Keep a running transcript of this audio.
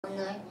When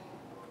I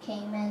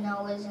came in,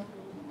 I was in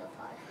the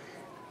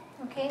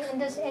 5. Okay, and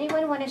does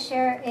anyone want to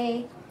share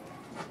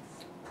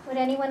would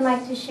anyone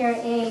like to share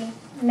a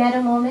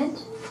meta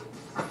moment?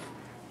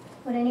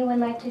 Would anyone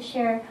like to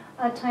share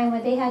a time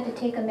where they had to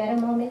take a meta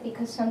moment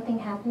because something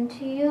happened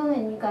to you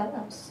and you got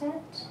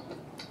upset?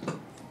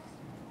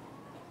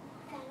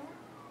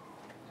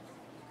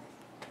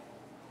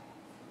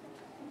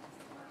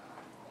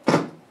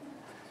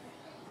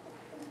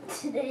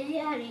 Today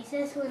at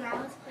recess, when I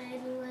was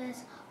playing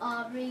with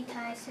Aubrey,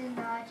 Tyson,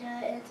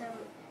 Naja,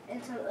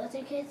 and some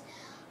other kids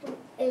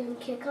in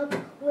kick-up,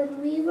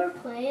 when we were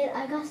playing,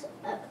 I got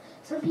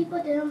some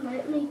people didn't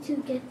like me to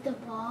get the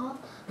ball,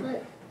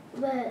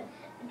 but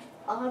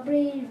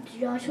Aubrey,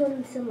 Joshua,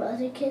 and some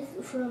other kids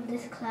from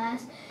this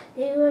class,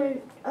 they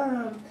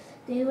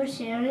were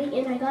sharing,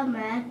 and I got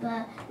mad.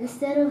 But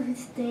instead of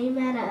staying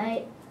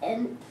mad,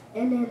 and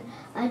then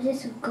I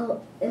just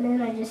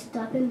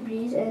stop and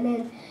breathe, and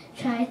then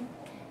try,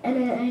 and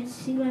then I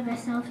see my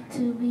best self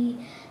to be,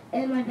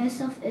 and my best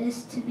self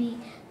is to be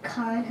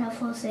kind,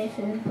 helpful, safe,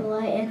 and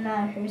polite, and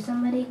not hurt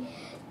somebody.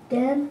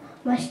 Then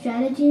my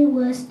strategy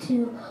was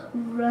to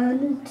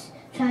run,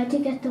 try to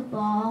get the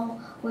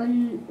ball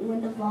when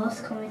the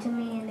ball's coming to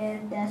me, and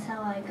then that's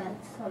how I got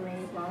so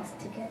many balls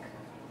to kick.